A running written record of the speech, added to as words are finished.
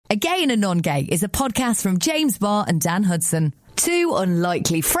A Gay and a Non-Gay is a podcast from James Barr and Dan Hudson. Two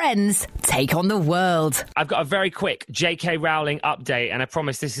unlikely friends take on the world. I've got a very quick J.K. Rowling update, and I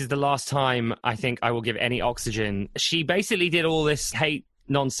promise this is the last time I think I will give any oxygen. She basically did all this hate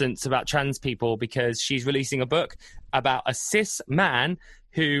nonsense about trans people because she's releasing a book about a cis man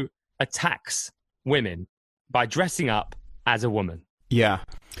who attacks women by dressing up as a woman. Yeah.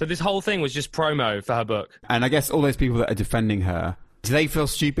 So this whole thing was just promo for her book. And I guess all those people that are defending her, do they feel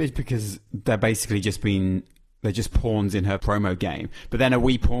stupid because they're basically they're just pawns in her promo game? But then are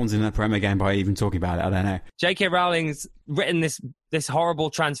we pawns in her promo game by even talking about it? I don't know. J.K. Rowling's written this horrible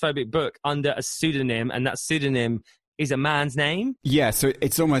transphobic book under a pseudonym, and that pseudonym is a man's name. Yeah, so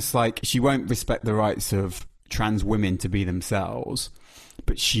it's almost like she won't respect the rights of trans women to be themselves,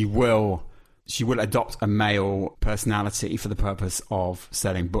 but she will adopt a male personality for the purpose of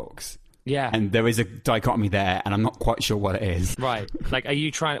selling books. Yeah. And there is a dichotomy there, and I'm not quite sure what it is. Right. Like, are you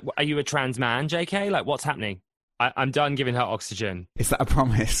a trans man, JK? Like, what's happening? I'm done giving her oxygen. Is that a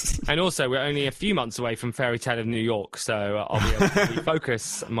promise? And also, we're only a few months away from Fairy Tale of New York, so I'll be able to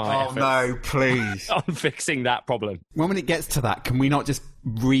refocus my efforts no, please. on fixing that problem. When it gets to that, can we not just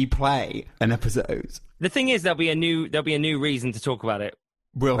replay an episode? The thing is, there'll be a new reason to talk about it.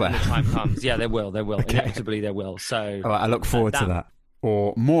 Will there? When the time comes. Yeah, there will. Okay. Inevitably, there will. So, all right, I look forward to that.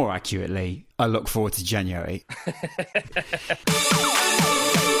 Or more accurately, I look forward to January.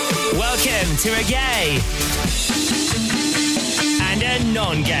 Welcome to A Gay and a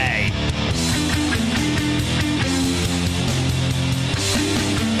Non-Gay.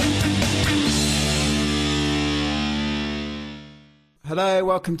 Hello,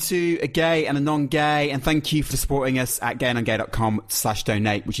 welcome to A Gay and a Non-Gay, and thank you for supporting us at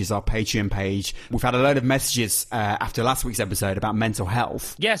gayandnongay.com/donate, which is our Patreon page. We've had a load of messages after last week's episode about mental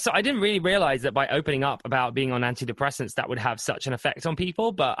health. Yeah, so I didn't really realise that by opening up about being on antidepressants, that would have such an effect on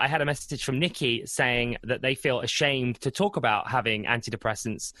people, but I had a message from Nikki saying that they feel ashamed to talk about having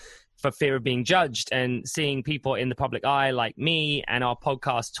antidepressants for fear of being judged, and seeing people in the public eye like me and our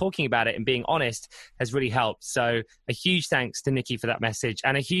podcast talking about it and being honest has really helped. So a huge thanks to Nikki for that message,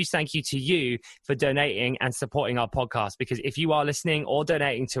 and a huge thank you to you for donating and supporting our podcast, because if you are listening or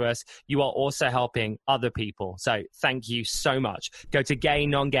donating to us, you are also helping other people. So thank you so much. Go to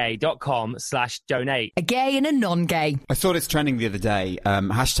gaynongay.com/donate. A Gay and a Non-Gay. I saw this trending the other day,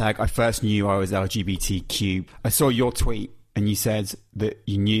 hashtag I first knew I was LGBTQ. I saw your tweet and you said that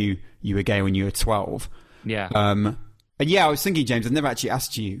you knew you were gay when you were 12. Yeah. And yeah, I was thinking, James, I've never actually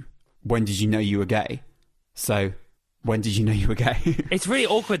asked you, when did you know you were gay? So, when did you know you were gay? It's really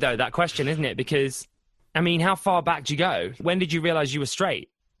awkward, though, that question, isn't it? Because, I mean, how far back do you go? When did you realise you were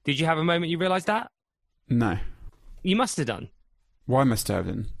straight? Did you have a moment you realised that? No. You must have done. Why must I have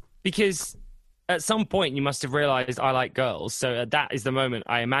done? Because at some point you must have realised I like girls. So that is the moment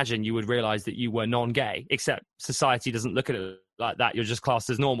I imagine you would realise that you were non-gay, except society doesn't look at it like that. You're just classed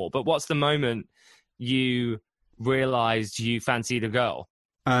as normal. But what's the moment you realised you fancied a girl?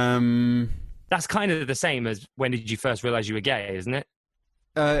 That's kind of the same as when did you first realise you were gay, isn't it?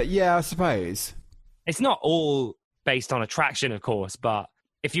 Yeah, I suppose. It's not all based on attraction, of course, but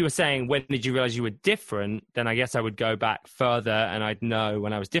if you were saying when did you realise you were different, then I guess I would go back further and I'd know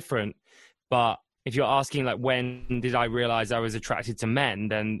when I was different. But if you're asking, like, when did I realise I was attracted to men,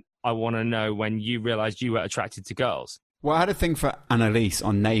 then I want to know when you realised you were attracted to girls. Well, I had a thing for Annalise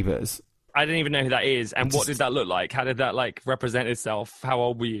on Neighbours. I don't even know who that is. And what did that look like? How did that, like, represent itself? How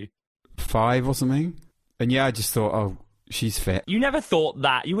old were you? 5 or something. And yeah, I just thought, oh, she's fit. You never thought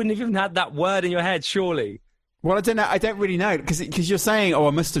that. You wouldn't have even had that word in your head, surely. Well, I don't know. I don't really know. Because you're saying, oh,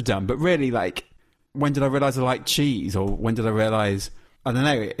 I must have done. But really, like, when did I realise I liked cheese? Or when did I realise... I don't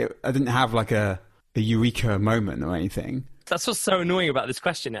know. I didn't have like a eureka moment or anything. That's what's so annoying about this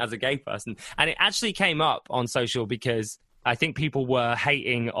question as a gay person. And it actually came up on social because I think people were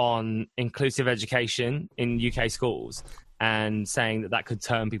hating on inclusive education in UK schools and saying that could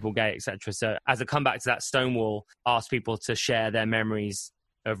turn people gay, etc. So as a comeback to that, Stonewall asked people to share their memories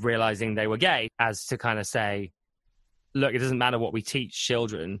of realizing they were gay, as to kind of say, look, it doesn't matter what we teach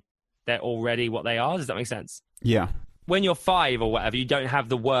children. They're already what they are. Does that make sense? Yeah. When you're 5 or whatever, you don't have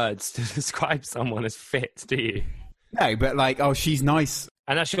the words to describe someone as fit, do you? No, but like, oh, she's nice.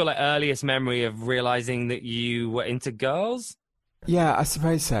 And that's your like earliest memory of realizing that you were into girls? Yeah, I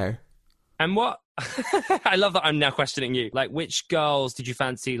suppose so. And what... I love that I'm now questioning you. Like, which girls did you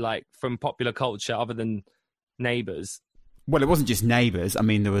fancy, like, from popular culture other than Neighbours? Well, it wasn't just Neighbours. I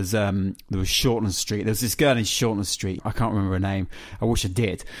mean, there was Shortland Street. There was this girl in Shortland Street. I can't remember her name. I wish I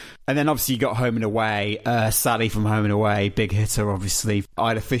did. And then obviously you got Home and Away. Sally from Home and Away, big hitter, obviously.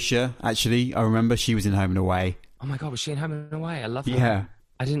 Ida Fisher, actually, I remember she was in Home and Away. Oh my God, was she in Home and Away? I love her. Yeah.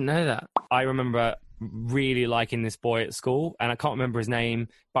 I didn't know that. I remember really liking this boy at school, and I can't remember his name,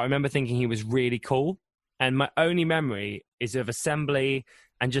 but I remember thinking he was really cool. And my only memory is of assembly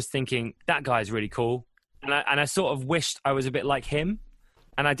and just thinking, that guy's really cool. And I sort of wished I was a bit like him.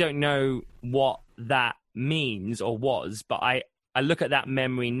 And I don't know what that means or was, but I look at that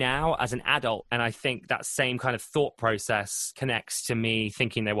memory now as an adult, and I think that same kind of thought process connects to me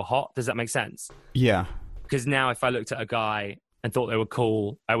thinking they were hot. Does that make sense? Yeah. Because now if I looked at a guy and thought they were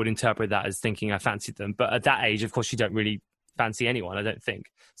cool, I would interpret that as thinking I fancied them. But at that age, of course, you don't really fancy anyone, I don't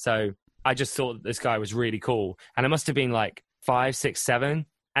think. So I just thought that this guy was really cool. And I must have been like 5, 6, 7.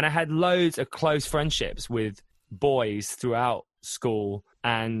 And I had loads of close friendships with boys throughout school.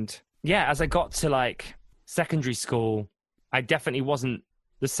 And yeah, as I got to like secondary school, I definitely wasn't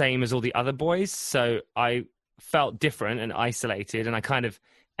the same as all the other boys. So I felt different and isolated. And I kind of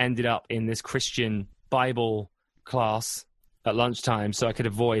ended up in this Christian Bible class at lunchtime so I could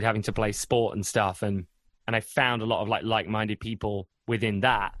avoid having to play sport and stuff. And I found a lot of like-minded people within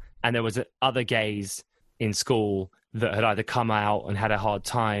that. And there was other gays in school that had either come out and had a hard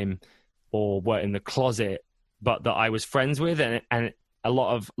time or were in the closet, but that I was friends with. And a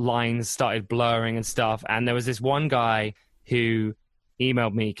lot of lines started blurring and stuff. And there was this one guy who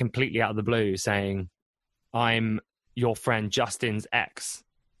emailed me completely out of the blue saying, I'm your friend Justin's ex.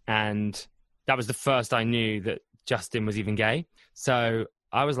 And that was the first I knew that Justin was even gay. So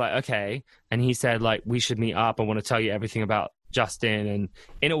I was like, okay. And he said, like, we should meet up. I want to tell you everything about Justin. And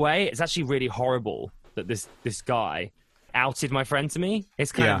in a way, it's actually really horrible that this guy outed my friend to me.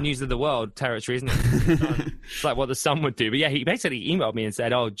 It's kind of news of the world territory, isn't it? It's like what the Sun would do. But yeah, he basically emailed me and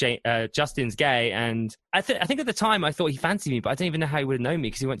said, oh, Justin's gay. And I think at the time I thought he fancied me, but I don't even know how he would have known me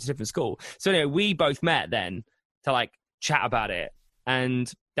because he went to a different school. So anyway, we both met then to like chat about it.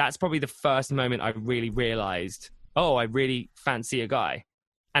 And that's probably the first moment I really realized, oh, I really fancy a guy.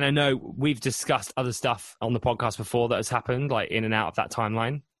 And I know we've discussed other stuff on the podcast before that has happened, like in and out of that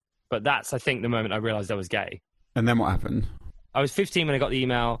timeline. But that's, I think, the moment I realized I was gay. And then what happened? I was 15 when I got the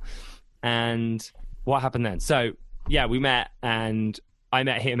email. And what happened then? So, yeah, we met, and I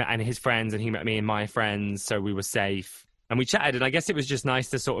met him and his friends, and he met me and my friends. So we were safe. And we chatted. And I guess it was just nice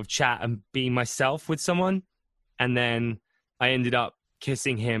to sort of chat and be myself with someone. And then I ended up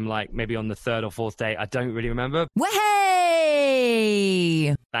kissing him like maybe on the 3rd or 4th date. I don't really remember. Way!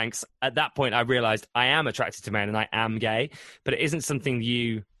 Thanks. At that point, I realized I am attracted to men and I am gay, but it isn't something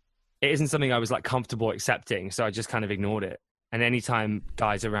I was like comfortable accepting. So I just kind of ignored it. And anytime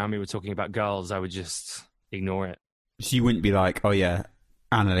guys around me were talking about girls, I would just ignore it. So you wouldn't be like, oh yeah,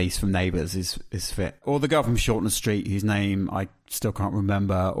 Annalise from Neighbours is fit. Or the girl from Shortland Street, whose name I still can't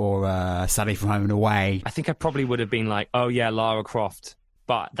remember, or Sally from Home and Away. I think I probably would have been like, oh yeah, Lara Croft.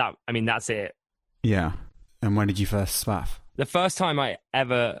 But that's it. Yeah. And when did you first spaff? The first time I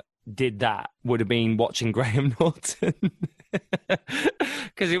ever did that would have been watching Graham Norton.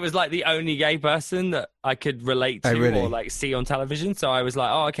 Because it was like the only gay person that I could relate to or like see on television. So I was like,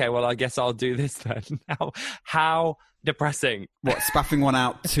 oh, okay, well, I guess I'll do this then. How depressing. What, spaffing one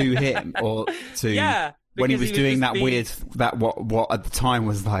out to him or to when he was doing that weird, what at the time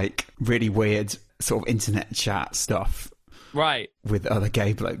was like really weird sort of internet chat stuff. Right. With other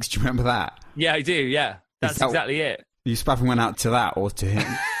gay blokes. Do you remember that? Yeah, I do. Yeah. That's exactly it. You spaffing one out to that or to him?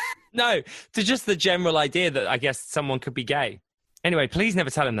 No, to just the general idea that I guess someone could be gay. Anyway, please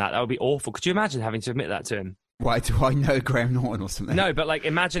never tell him that. That would be awful. Could you imagine having to admit that to him? Why, do I know Graham Norton or something? No, but like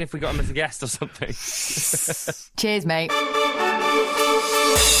imagine if we got him as a guest or something. Cheers, mate.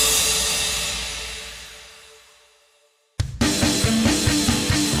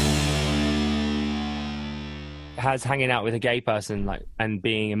 Has hanging out with a gay person like and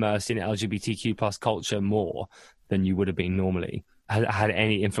being immersed in LGBTQ plus culture more than you would have been normally had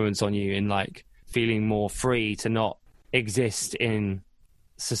any influence on you in like feeling more free to not exist in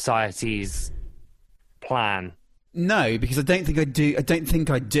society's plan? No, because I don't think I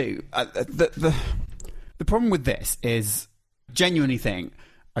do. The problem with this is genuinely think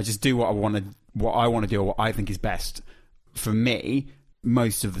I just do what I want to do, or what I think is best for me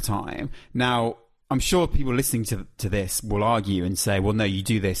most of the time. Now, I'm sure people listening to this will argue and say, well, no, you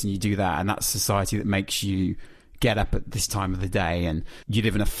do this and you do that, and that's society that makes you get up at this time of the day, and you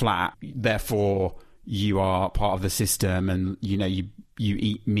live in a flat, therefore you are part of the system, and you know you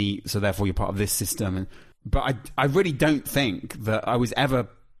eat meat, so therefore you're part of this system. But I really don't think that I was ever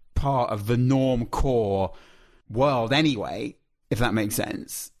part of the norm core world anyway, if that makes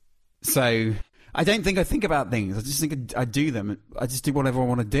sense. So I don't think I think about things. I just think I do them. I just do whatever I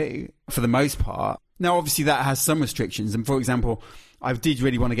want to do for the most part. Now, obviously, that has some restrictions. And for example, I did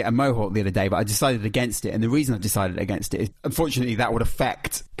really want to get a mohawk the other day, but I decided against it. And the reason I decided against it is, unfortunately, that would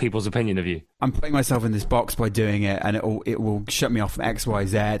affect people's opinion of you. I'm putting myself in this box by doing it, and it will shut me off from X, Y,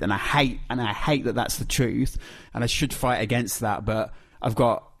 Z. And I hate that that's the truth. And I should fight against that. But I've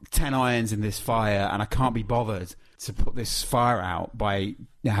got 10 irons in this fire, and I can't be bothered to put this fire out by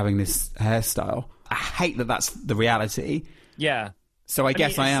having this hairstyle. I hate that that's the reality. Yeah. So I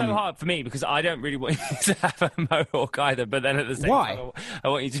guess I am. It's so hard for me because I don't really want you to have a mohawk either, but then at the same time, I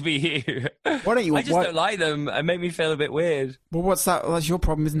want you to be you. Why don't you? I just don't like them. It make me feel a bit weird. Well, what's that? That's your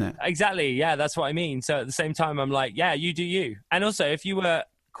problem, isn't it? Exactly. Yeah, that's what I mean. So at the same time, I'm like, yeah, you do you. And also, if you were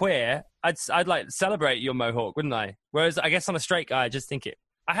queer, I'd like celebrate your mohawk, wouldn't I? Whereas I guess on a straight guy, I just think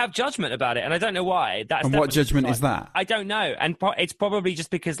I have judgment about it, and I don't know why. And what judgment is that? I don't know, and it's probably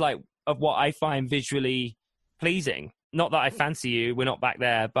just because of what I find visually pleasing. Not that I fancy you, we're not back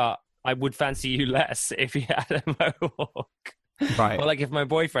there, but I would fancy you less if you had a mohawk. Right. Or like if my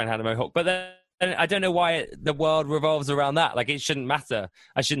boyfriend had a mohawk. But then I don't know why the world revolves around that. Like it shouldn't matter.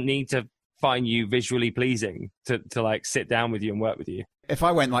 I shouldn't need to find you visually pleasing to like sit down with you and work with you. If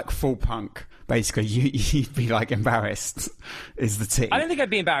I went like full punk, basically, you'd be like embarrassed, is the tea. I don't think I'd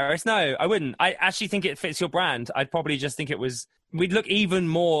be embarrassed. No, I wouldn't. I actually think it fits your brand. I'd probably just think we'd look even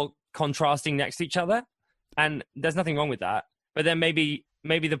more contrasting next to each other. And there's nothing wrong with that. But then maybe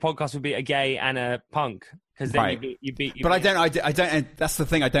the podcast would be a gay and a punk. Because then right. you'd be. But I don't. That's the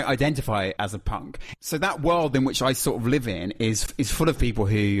thing. I don't identify as a punk. So that world in which I sort of live in is full of people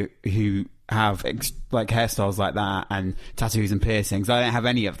who have like hairstyles like that and tattoos and piercings. I don't have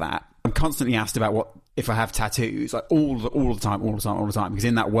any of that. I'm constantly asked about if I have tattoos, like all the time. Because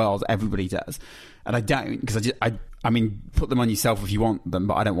in that world, everybody does, and I don't. Because I mean, put them on yourself if you want them,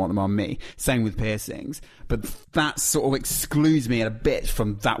 but I don't want them on me. Same with piercings. But that sort of excludes me a bit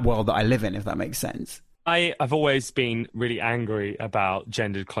from that world that I live in, if that makes sense. I've always been really angry about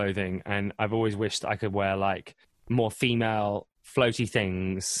gendered clothing, and I've always wished I could wear like more female floaty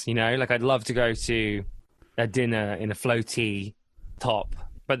things, you know? Like I'd love to go to a dinner in a floaty top,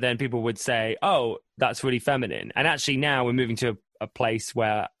 but then people would say, oh, that's really feminine. And actually now we're moving to a place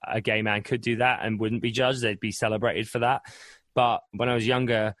where a gay man could do that and wouldn't be judged. They'd be celebrated for that. But when I was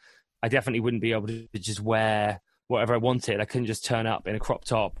younger, I definitely wouldn't be able to just wear whatever I wanted. I couldn't just turn up in a crop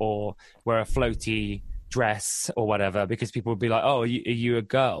top or wear a floaty dress or whatever, because people would be like, oh, are you a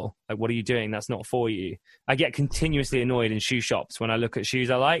girl? Like, what are you doing? That's not for you. I get continuously annoyed in shoe shops when I look at shoes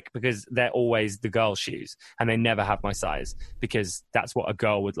I like, because they're always the girl shoes and they never have my size, because that's what a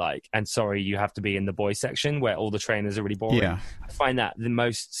girl would like. And sorry, you have to be in the boy section where all the trainers are really boring. Yeah. I find that the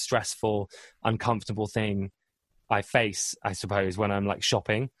most stressful, uncomfortable thing I face, I suppose, when I'm like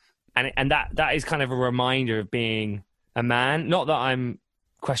shopping. And that is kind of a reminder of being a man. Not that I'm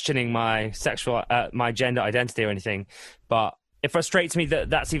questioning my my gender identity or anything, but it frustrates me that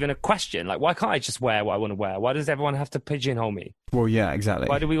that's even a question. Like, why can't I just wear what I want to wear? Why does everyone have to pigeonhole me? Well, yeah, exactly.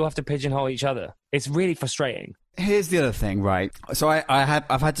 Why do we all have to pigeonhole each other? It's really frustrating. Here's the other thing, right? So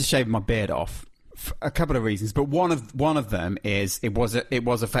I've had to shave my beard off for a couple of reasons, but one of them is it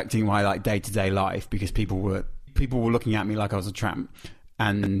was affecting my like day-to-day life, because people were looking at me like I was a tramp,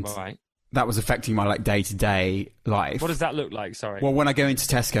 and right. That was affecting my like day-to-day life. What does that look like? Sorry. Well, when I go into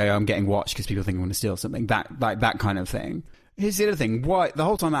Tesco, I'm getting watched because people think I'm going to steal something. That kind of thing. Here's the other thing. Why the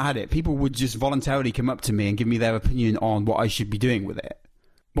whole time I had it, people would just voluntarily come up to me and give me their opinion on what I should be doing with it.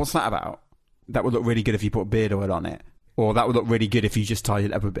 What's that about? That would look really good if you put beard oil on it, or that would look really good if you just tied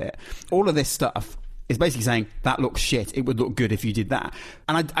it up a bit. All of this stuff is basically saying that looks shit. It would look good if you did that.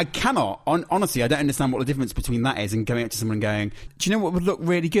 And I cannot, honestly, I don't understand what the difference between that is and going up to someone and going, do you know what would look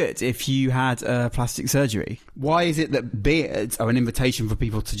really good if you had plastic surgery? Why is it that beards are an invitation for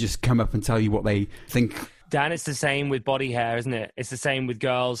people to just come up and tell you what they think? Dan, it's the same with body hair, isn't it? It's the same with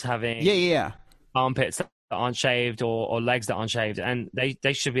girls having armpits that aren't shaved or legs that aren't shaved, and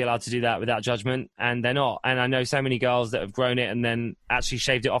they should be allowed to do that without judgment, and they're not. And I know so many girls that have grown it and then actually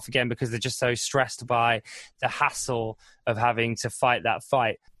shaved it off again because they're just so stressed by the hassle of having to fight that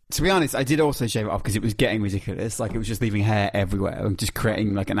fight. To be honest, I did also shave it off because it was getting ridiculous. Like, it was just leaving hair everywhere and just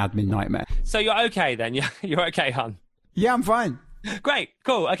creating like an admin nightmare. So you're okay then? You're okay, hun? Yeah, I'm fine. Great,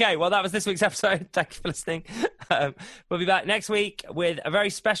 cool. Okay, well, that was this week's episode. Thank you for listening. We'll be back next week with a very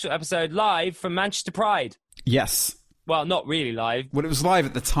special episode live from Manchester Pride. Yes. Well, not really live. Well, it was live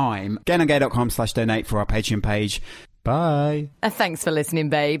at the time. GayNonGay.com/donate for our Patreon page. Bye. Thanks for listening,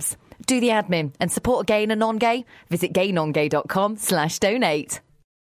 babes. Do the admin and support a gay and a non-gay. Visit GayNonGay.com/donate.